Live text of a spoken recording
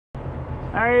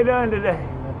How are you doing today?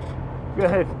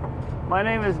 Good. My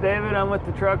name is David. I'm with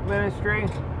the truck ministry.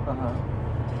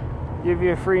 Give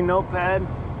you a free notepad.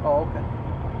 Oh, okay.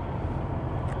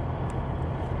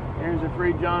 Here's a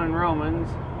free John and Romans.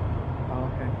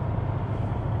 Oh, okay.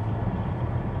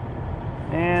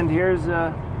 And here's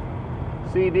a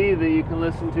CD that you can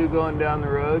listen to going down the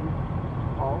road.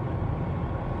 Oh.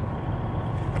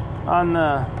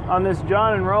 On this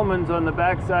John and Romans, on the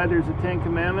back side, there's the Ten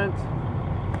Commandments.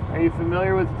 Are you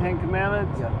familiar with the Ten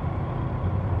Commandments? Yeah.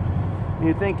 Do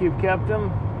you think you've kept them?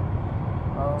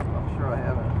 Oh, I'm sure I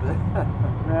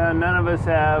haven't. None of us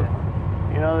have.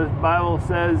 You know, the Bible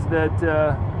says that,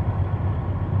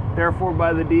 therefore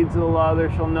by the deeds of the law there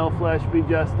shall no flesh be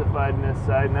justified in this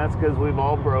sight, and that's because we've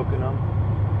all broken them.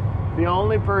 The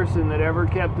only person that ever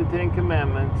kept the Ten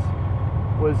Commandments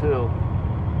was who?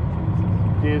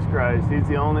 Jesus Christ. He's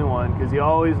the only one, because he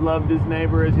always loved his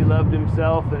neighbor as he loved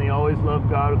himself, and he always loved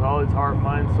God with all his heart,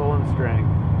 mind, soul, and strength.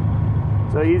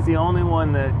 So he's the only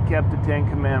one that kept the Ten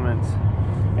Commandments.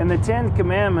 And the Ten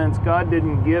Commandments, God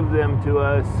didn't give them to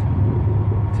us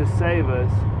to save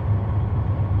us,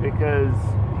 because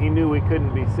he knew we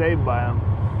couldn't be saved by them.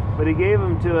 But he gave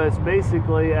them to us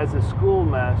basically as a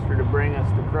schoolmaster to bring us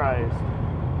to Christ.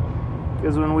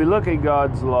 Because when we look at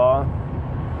God's law,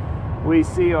 we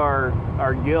see our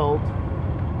guilt.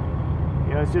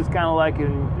 You know, it's just kind of like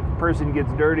when a person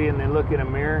gets dirty and they look in a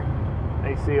mirror,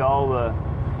 they see all the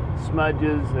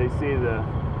smudges, they see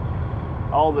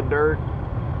all the dirt.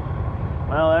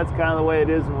 Well, that's kind of the way it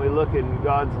is when we look at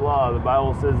God's law. The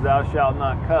Bible says, "Thou shalt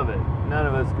not covet." None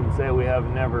of us can say we have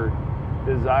never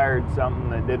desired something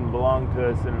that didn't belong to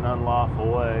us in an unlawful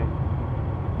way.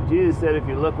 Jesus said, if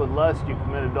you look with lust, you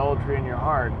commit adultery in your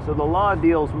heart. So the law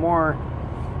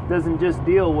doesn't just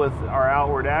deal with our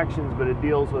outward actions, but it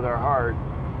deals with our heart.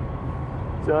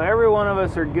 So every one of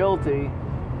us are guilty,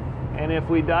 and if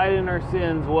we died in our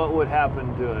sins, what would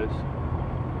happen to us?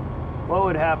 What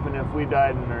would happen if we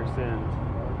died in our sins?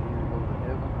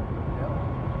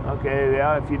 Okay,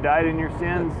 yeah, if you died in your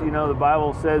sins, you know, the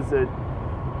Bible says that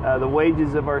the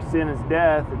wages of our sin is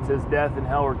death. It says death and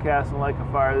hell were cast in the lake of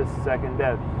fire. This is second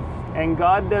death. And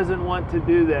God doesn't want to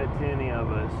do that to any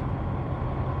of us.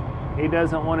 He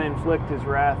doesn't want to inflict his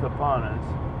wrath upon us.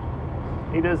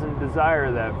 He doesn't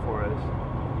desire that for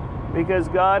us. Because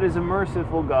God is a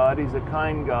merciful God. He's a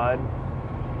kind God.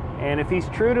 And if he's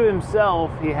true to himself,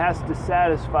 he has to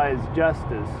satisfy his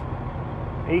justice.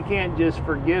 He can't just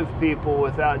forgive people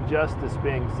without justice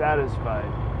being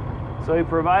satisfied. So he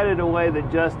provided a way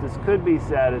that justice could be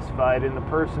satisfied in the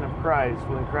person of Christ.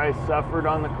 When Christ suffered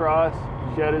on the cross,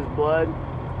 shed his blood,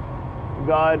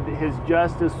 God, his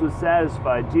justice was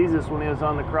satisfied. Jesus, when he was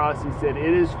on the cross, he said,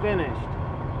 "It is finished."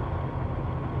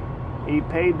 He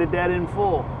paid the debt in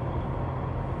full.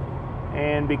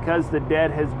 And because the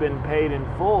debt has been paid in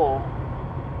full,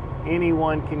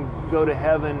 anyone can go to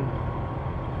heaven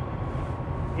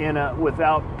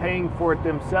without paying for it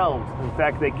themselves. In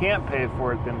fact, they can't pay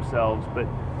for it themselves, but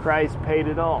Christ paid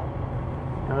it all.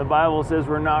 And the Bible says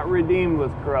we're not redeemed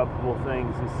with corruptible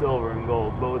things as silver and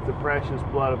gold, but with the precious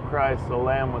blood of Christ, the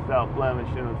Lamb without blemish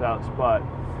and without spot.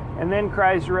 And then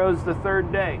Christ rose the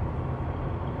third day,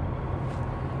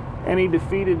 and he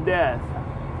defeated death.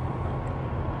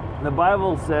 The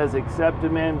Bible says, except a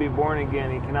man be born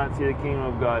again, he cannot see the kingdom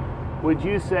of God. Would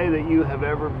you say that you have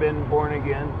ever been born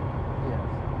again? Yes.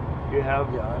 You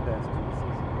have? Yeah, I've asked Jesus.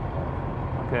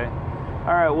 Okay.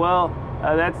 All right, well,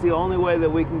 that's the only way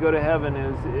that we can go to heaven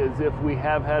is if we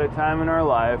have had a time in our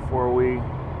life where we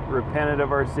repented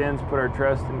of our sins, put our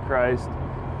trust in Christ,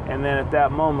 and then at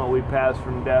that moment we pass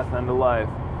from death unto life.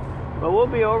 But we'll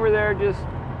be over there just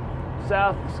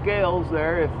south of Scales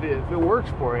there if it works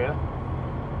for you.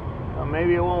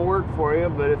 Maybe it won't work for you,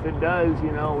 but if it does,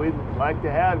 you know, we'd like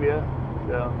to have you.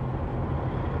 So.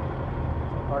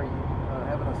 Are you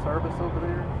having a service over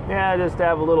there? Yeah, just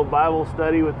have a little Bible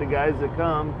study with the guys that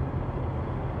come.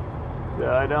 So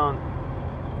I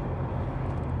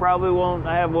probably won't.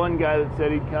 I have one guy that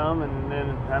said he'd come, and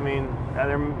then, I mean,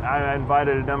 I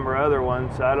invited a number of other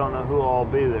ones, so I don't know who will all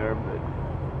be there. But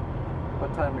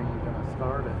what time are you going to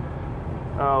start it?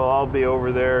 Oh, I'll be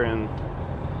over there in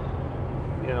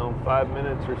 5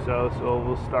 minutes or so. So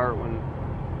we'll start when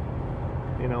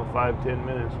 5-10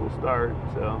 minutes we'll start.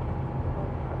 So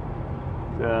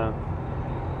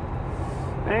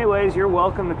anyways, you're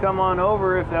welcome to come on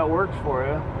over if that works for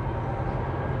you.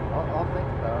 I'll think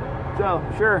about it. So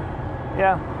sure,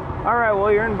 yeah. All right.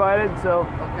 Well, you're invited. So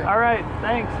okay. All right.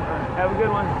 Thanks. Have a good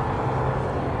one.